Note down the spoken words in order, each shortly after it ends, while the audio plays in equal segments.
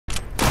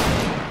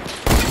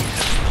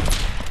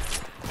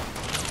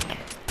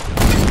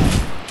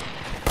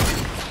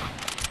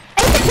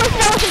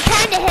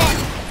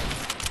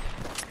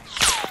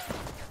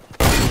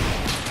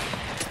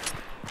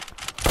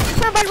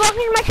walk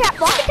into my trap.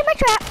 Walk into my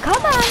trap.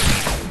 Come on.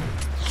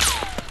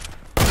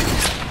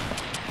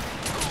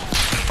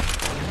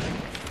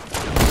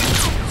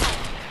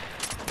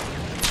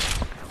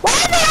 Why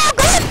are they all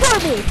going for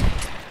me?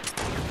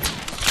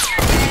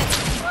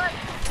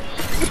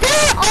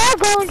 They're all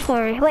going for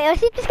me. Wait,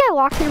 let's see if this guy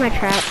walks into my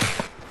trap.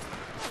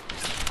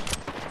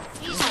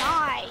 He's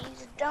not.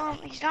 He's dumb.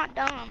 He's not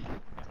dumb.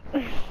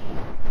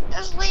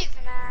 Just leave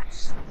an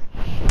ass.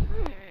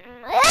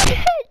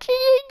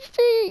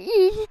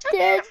 He's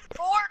dead.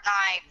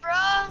 Fortnite,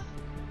 bruh.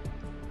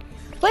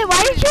 Wait,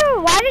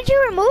 why did you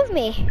remove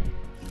me?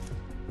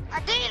 I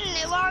didn't.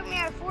 It logged me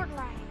out of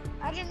Fortnite.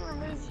 I didn't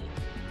remove you.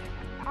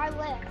 I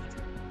left.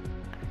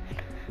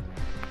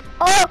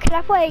 Oh, can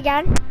I play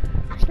again?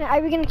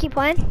 Are we gonna keep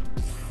playing?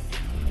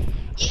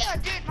 Yeah,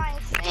 dude, my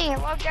thing. It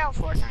logged out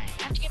of Fortnite.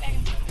 I have to get back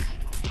in Fortnite.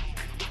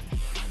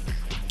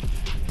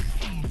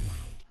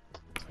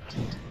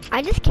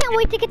 I just can't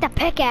wait to get the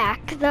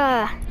pickaxe,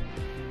 the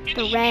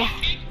red.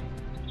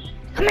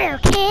 Come here,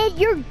 kid.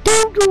 You're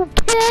doo-doo,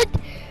 kid.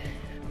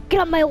 Get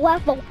on my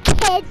level,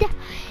 kid.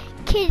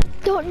 Kids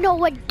don't know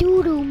what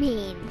doo-doo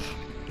means.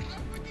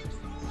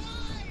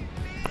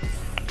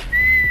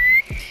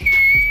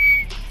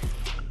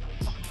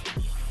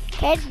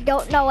 Kids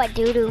don't know what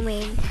doo-doo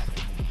means.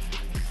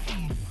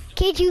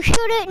 Kids, you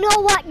shouldn't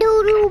know what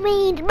doo-doo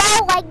means,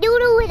 bro. Like,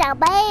 doo-doo is a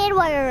bad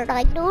word.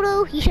 Like,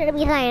 doo-doo, you shouldn't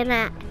be saying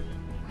that.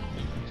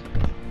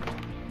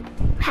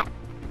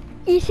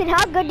 Ethan,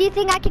 how good do you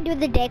think I can do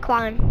the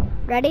Daquan?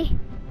 Ready?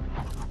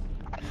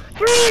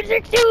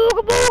 362,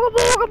 kabooga,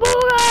 booga,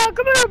 booga.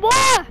 Come here,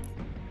 boy.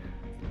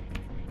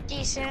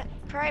 Decent.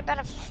 Probably about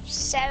a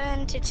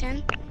 7 to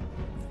 10.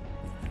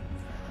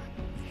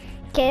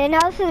 Okay, now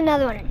this is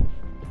another one.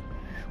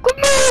 Come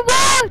here,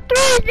 boy.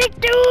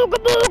 362,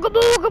 kabooga,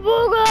 booga,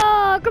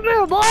 booga. Come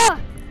here, boy.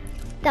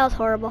 That was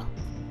horrible.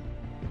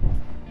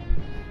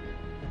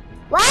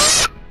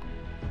 What?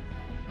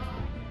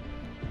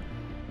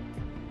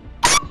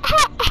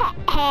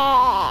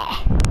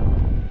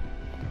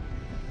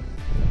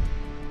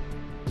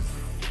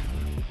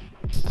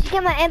 Did you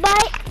get my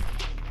invite?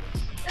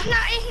 I'm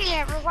not in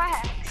here,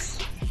 relax.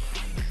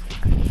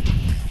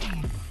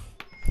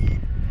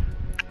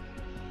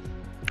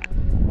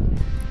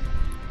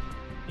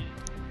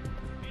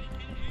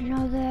 You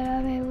know that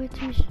I made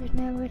with you should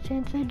never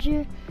censored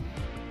you.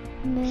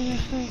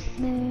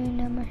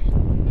 Number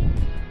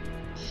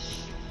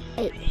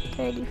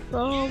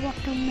 834,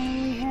 walked on man,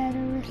 we had a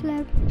wrist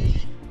left.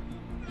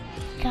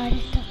 Try to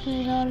stuff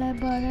it all up,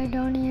 but I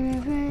don't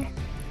even care.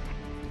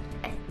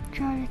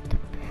 Try to stuff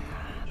it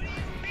all up.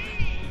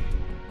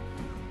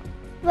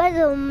 What do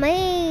you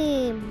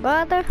mean,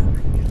 brother?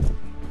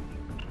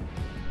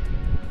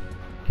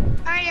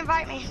 Alright,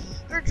 invite me.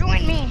 Or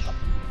join me.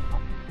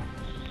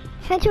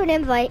 Sent you an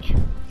invite.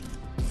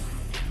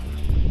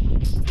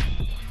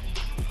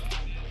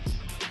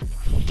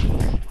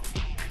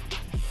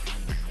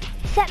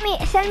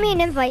 Send me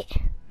an invite.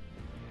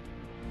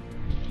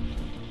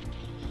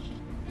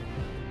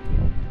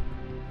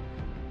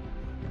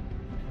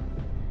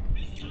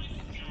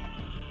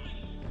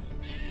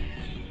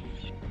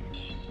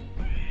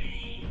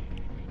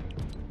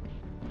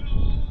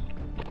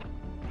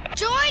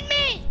 Join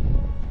me!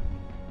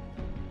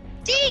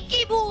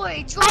 Tiki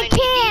boy, join I me.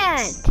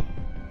 can't.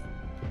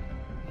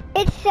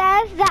 It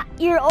says that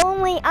you're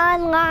only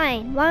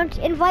online. Why don't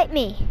you invite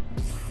me?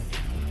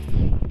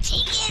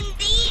 Chicken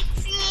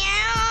beats,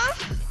 yeah.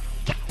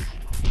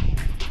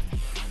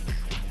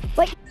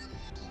 Wait.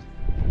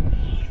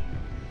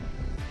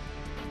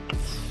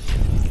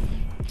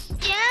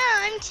 Yeah,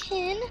 I'm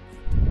 10.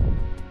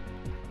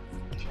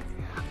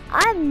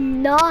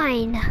 I'm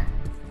 9.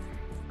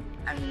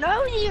 I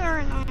know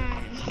you're 9.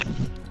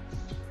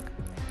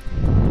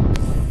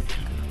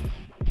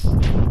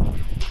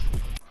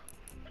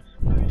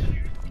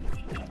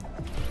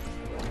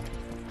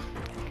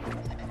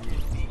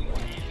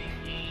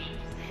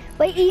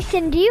 Wait,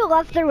 Ethan, do you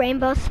love the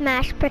Rainbow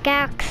Smash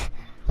pickaxe?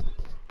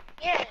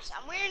 Yes,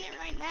 I'm wearing it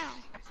right now.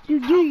 You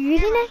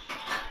using it?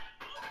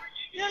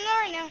 No, not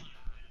right now.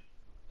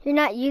 You're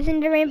not using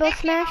the Rainbow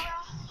Next game Smash? I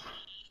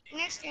will.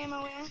 Next game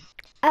I will.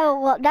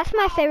 Oh, well, that's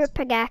my favorite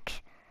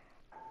pickaxe.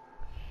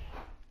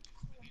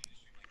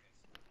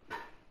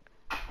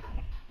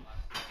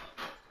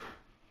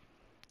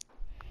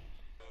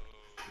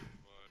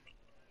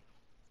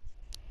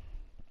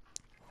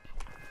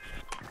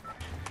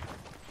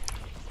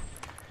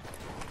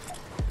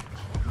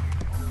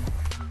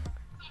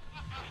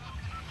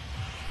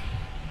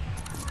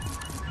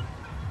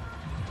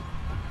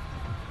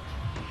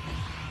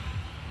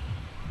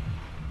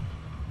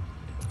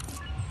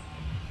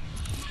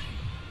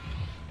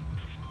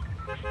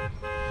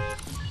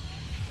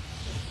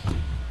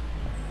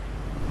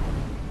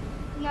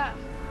 No.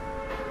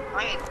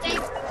 Why you think?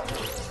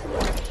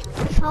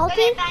 Salty? Put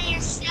it by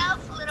yourself,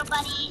 little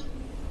buddy.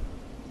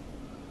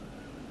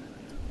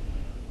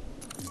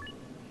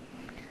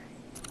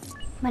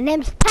 My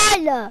name's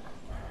Tyler.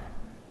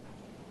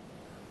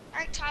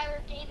 Alright,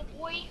 Tyler, data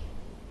boy.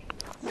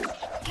 No,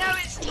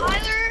 it's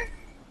Tyler,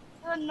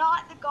 the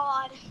not the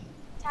god.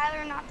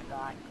 Tyler, not the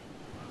god.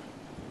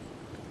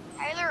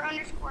 Tyler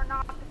underscore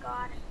not the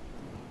god.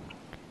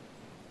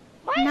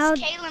 Why No.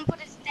 does Kaylin put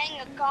his thing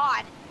a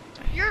god?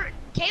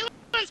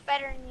 Kaylin's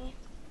better than you.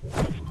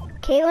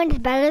 Caitlin's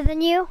better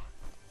than you?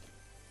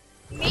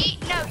 Me?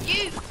 No,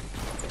 you.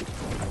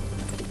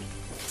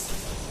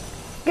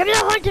 Give me the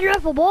hunting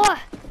rifle, boy.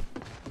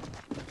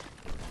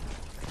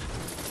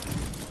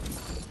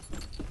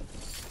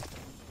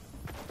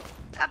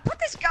 I put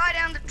this guy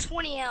down to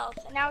 20 health,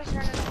 and now he's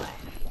running away.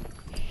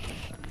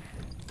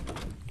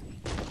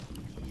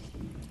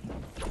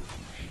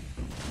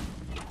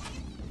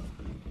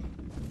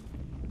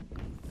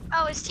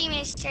 Oh, his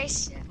teammates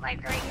chasing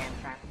like right here in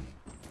front.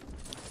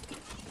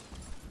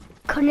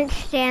 Couldn't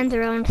stand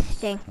their own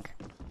stink.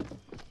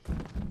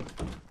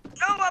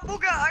 No, my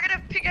booga! I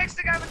gotta pickaxe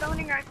the guy with the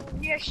hunting rifle.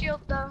 He has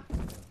shield though.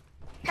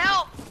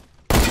 Help!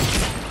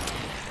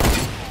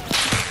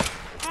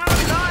 Oh,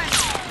 I'm done.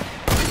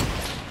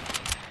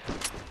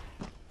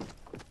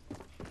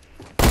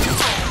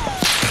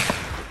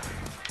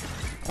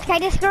 This guy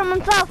just screwed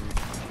himself.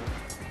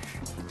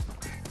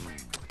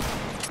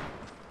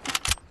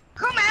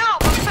 Come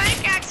help! I'm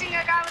pickaxing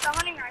a guy with a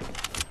hunting rifle.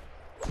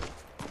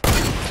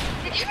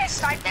 Did you just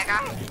snipe that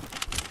guy?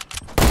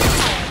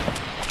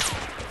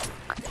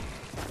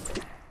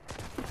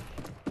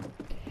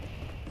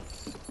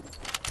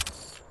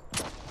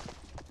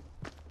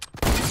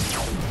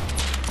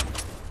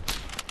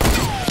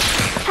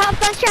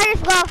 Help, let's try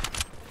this low.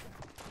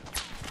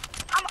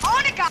 I'm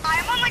on a guy.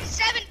 I'm on like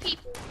 7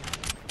 people.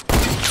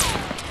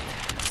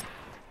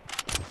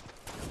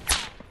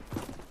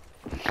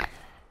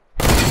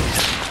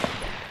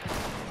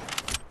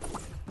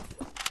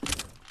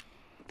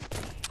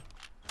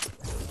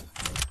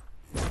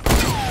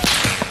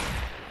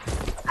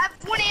 I have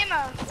 1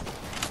 ammo.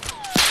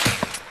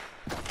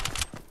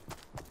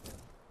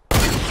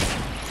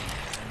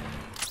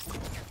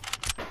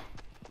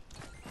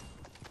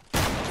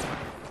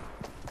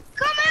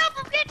 Come help!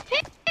 I'm getting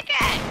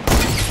pickaxed.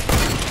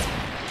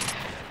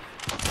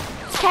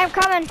 Okay, I'm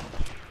coming.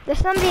 There's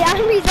somebody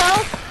on me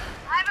though.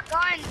 I have a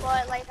gun,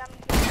 but like I'm.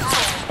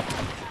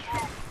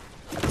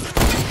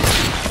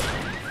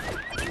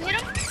 Did you hit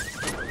him?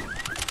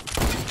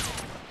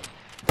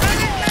 No,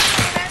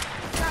 that's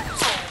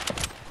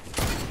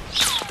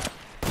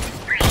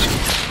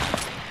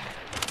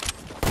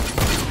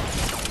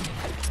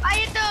I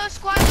hit the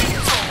squad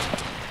leader.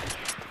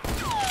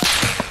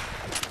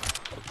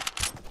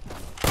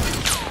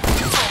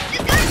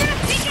 This guy's gonna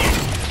pick it.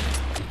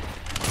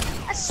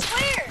 I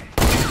swear.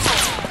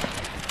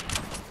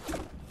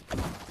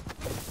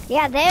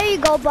 Yeah, there you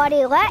go,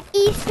 buddy. Let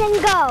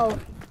Easton go.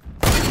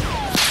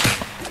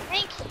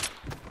 Thank you.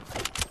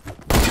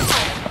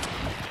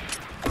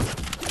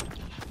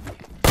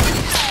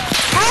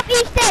 Help,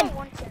 Easton. Oh,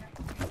 1 kill.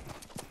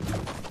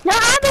 No,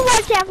 I'm a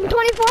one shot from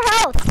 24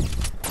 health.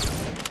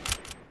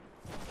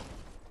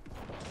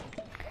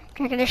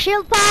 Can I get a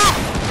shield pop?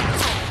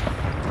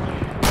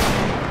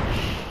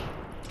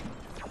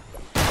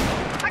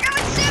 I got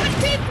like 7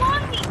 people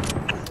on me.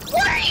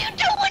 What are you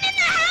doing in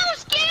the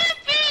house,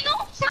 camping?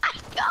 Oh my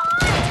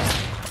god!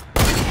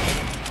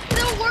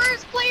 The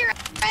worst player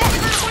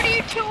ever. What are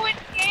you doing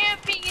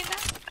camping in the?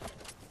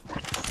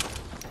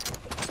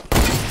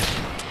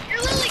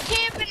 You're literally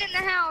camping in the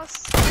house.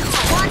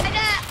 Why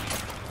that?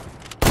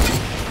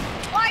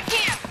 Why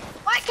camp?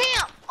 Why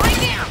camp? Why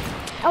camp?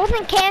 I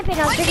wasn't camping, I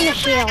was Why getting a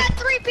camp when I shield. got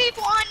 3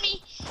 people on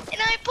me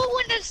and I put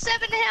 1 to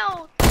 7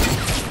 health?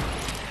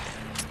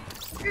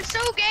 You're so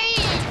gay.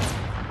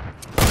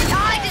 Die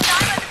by this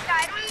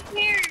guy. I don't even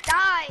care.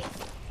 Die.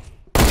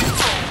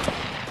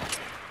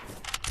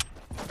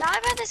 Die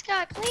by this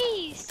guy,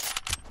 please.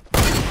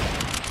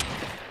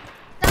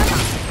 Die.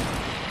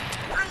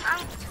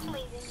 I'm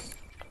leaving.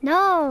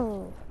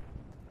 No.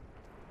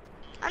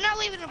 I'm not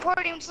leaving the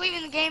party. I'm just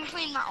leaving the game,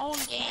 playing my own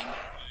game.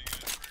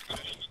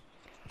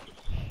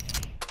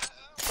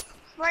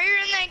 While you're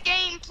in that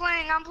game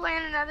playing, I'm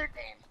playing another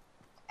game.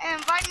 And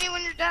invite me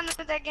when you're done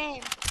with that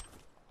game.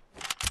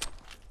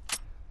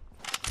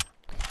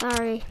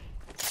 Sorry.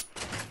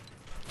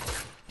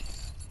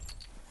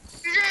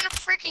 You're in a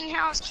freaking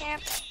house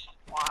camp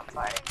while I'm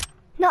fighting.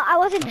 No, I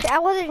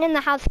wasn't in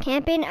the house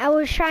camping. I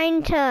was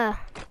trying to.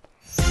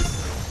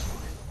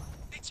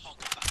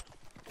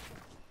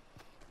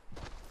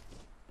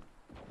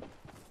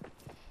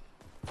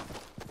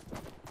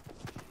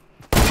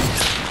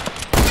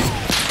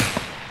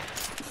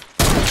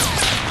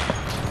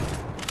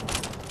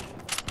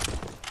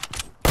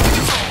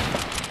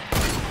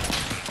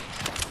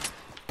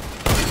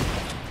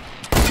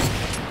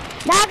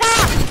 Knock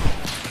off!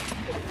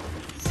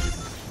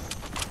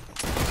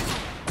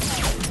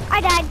 I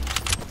died.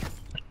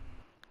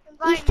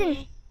 Invite Easton.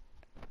 me.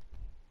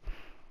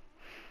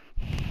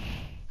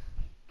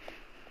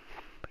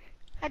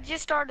 I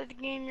just started the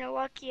game. You're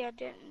lucky I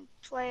didn't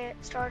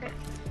start it.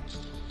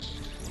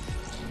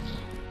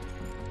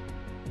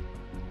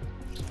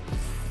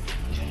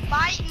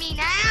 Invite me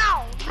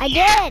now. I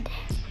did.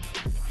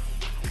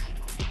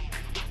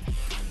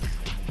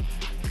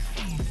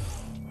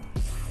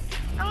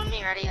 Don't let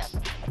me ready up.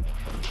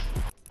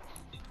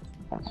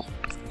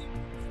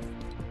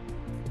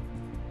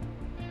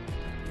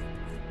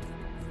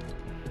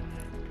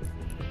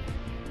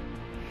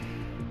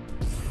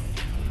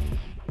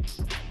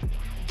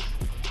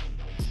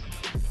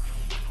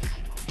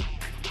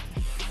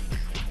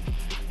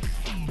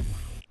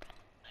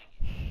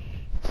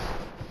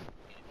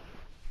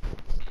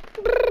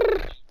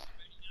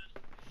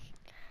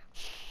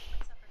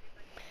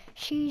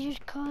 She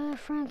just called her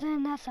friends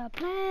and that's a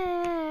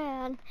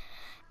plan.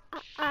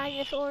 I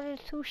just ordered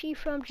sushi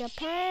from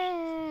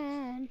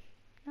Japan.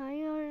 I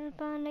ordered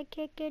fun to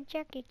kick it,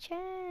 Jackie Chan.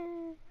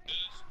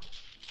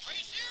 Are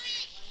you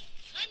serious?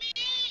 Let me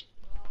in!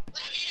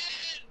 Let me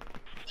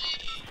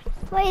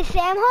in! Wait, is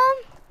Sam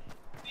home?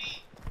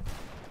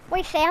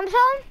 Wait, Sam's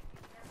home?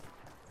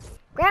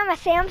 Grandma,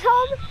 Sam's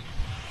home?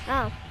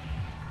 Oh.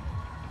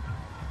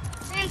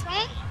 Sam's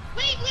home?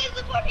 Wait, leave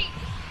the party!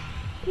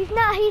 He's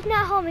not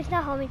home, he's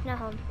not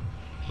home.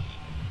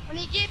 When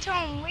he gets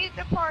home, leave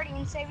the party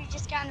and say we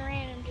just got in a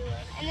random duo.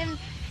 And then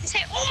just say,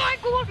 oh my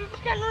god, we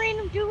just got in a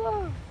random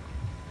duo.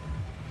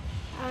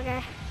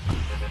 Okay.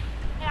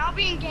 And I'll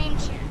be in game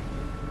chat.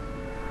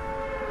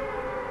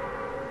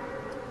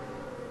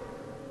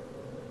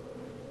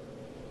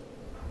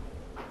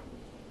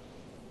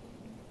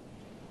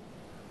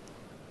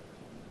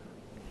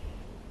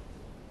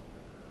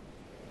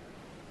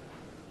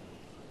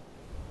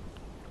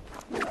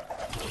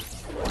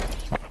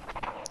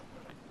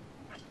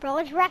 Bro,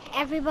 let's wreck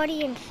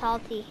everybody in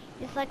Salty.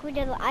 Just like we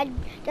did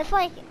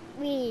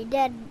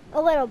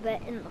a little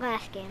bit in the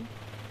last game.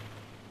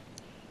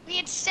 We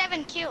had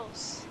 7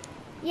 kills.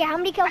 Yeah, how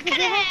many kills I did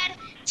could you have have?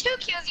 had 2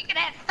 kills, you could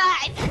have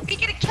had 5. We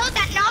could have killed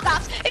that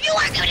knockoff if you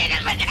weren't doing it.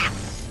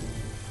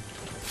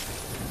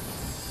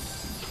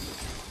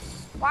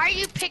 Why are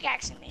you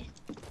pickaxing me?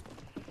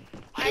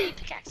 Why are you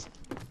pickaxing me?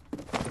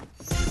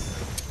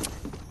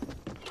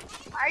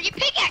 Why are you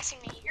pickaxing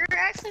me? You're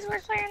actually the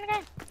worst player in the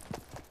game.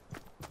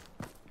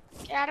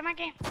 Get out of my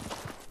game.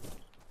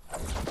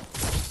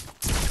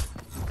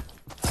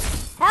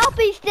 Help,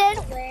 Easton!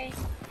 Away.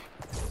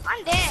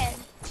 I'm dead.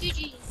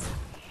 GG.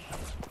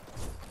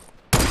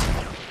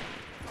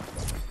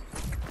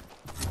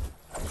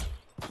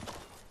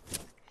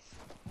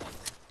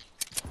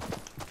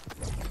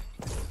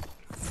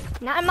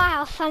 Not in my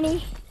house,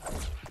 honey.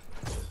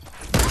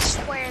 I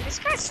swear, this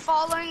guy's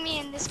following me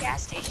in this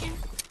gas station.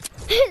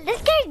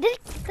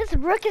 this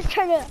rook is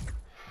trying to.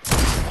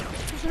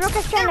 This rook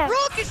is trying The to.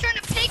 rook is trying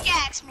to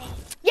pickaxe me.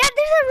 Yeah,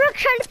 there's a rook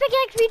trying to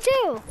pickaxe me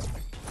too.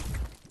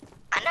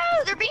 I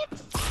know, they're being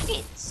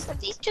faggots of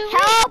these two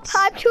Help! rooks.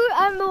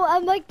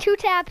 I'm like 2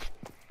 taps.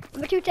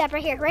 I'm a 2 tap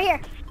right here, rook. Yeah,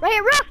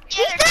 He's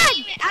they're dead.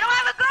 teaming. I don't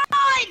have a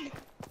gun.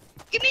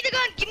 Give me the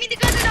gun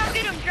and I'll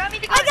get him. Drop me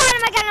the gun.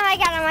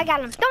 I got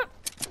him. Don't.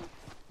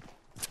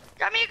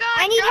 Drop me a gun.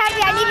 I need Drop me a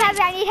gun.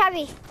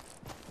 heavy.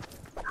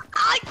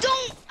 I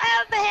don't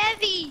have a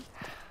heavy.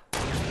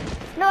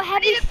 No I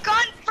heavy. need a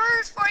gun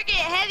first before I get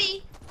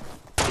heavy.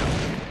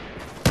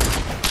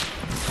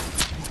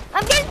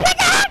 I'm getting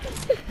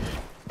pickaxed.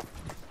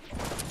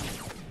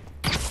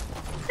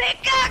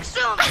 Pickaxe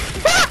him.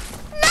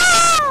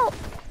 No!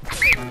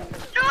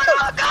 No,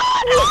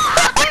 God.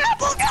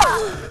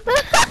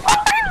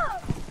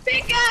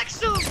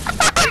 Pickaxe him.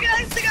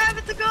 Pickaxe the guy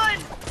with the gun.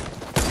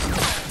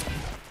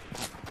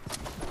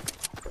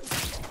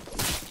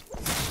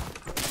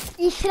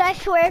 Ethan, I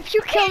swear, if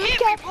you kill Hit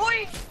me, me,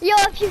 boy. yo,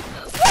 if you.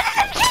 What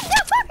is he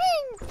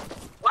doing?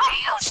 Why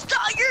you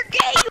stop? You're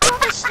gay. You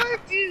want a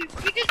slurp juice.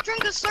 You just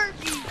drink a slurp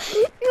juice.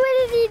 What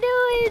is he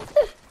doing?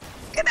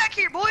 Get back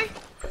here, boy.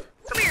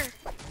 Come here.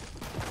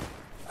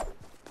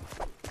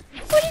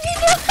 What is he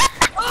doing?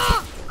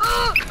 Oh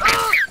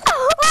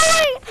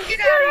my! Get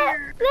out of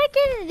here. That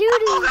kid is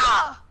duty. Oh,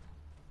 God.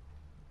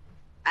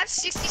 I have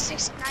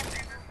 66 sniper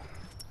ammo.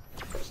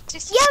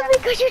 67. Yeah,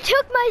 because you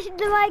took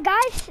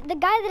the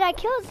guy that I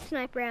killed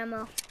sniper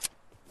ammo.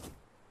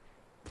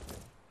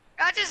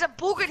 I just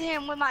boogered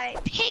him with my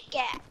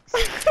pickaxe.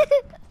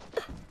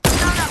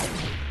 No.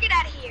 Get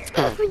out of here.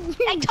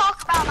 They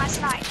talk about my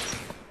snipes.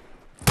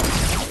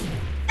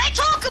 They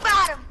talk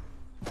about him.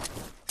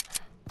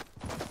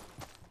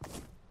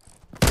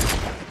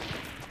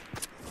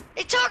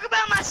 They talk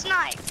about my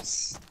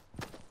snipes.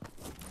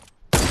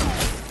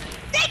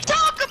 They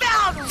talk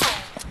about him.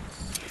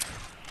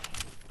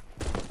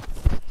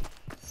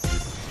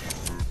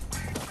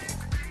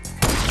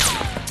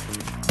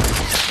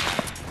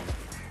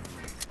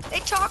 They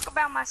talk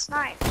about my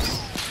snipes.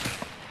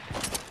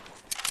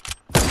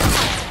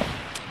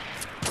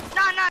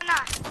 No.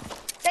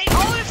 They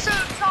also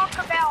talk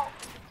about.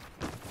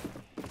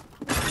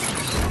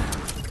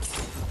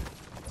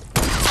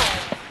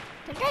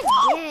 That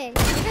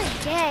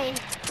guy's gay.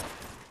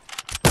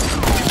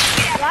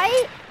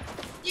 Right?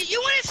 You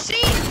want to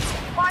see?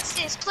 Watch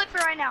this. Clip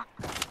it right now.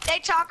 They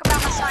talk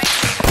about my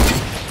snipes.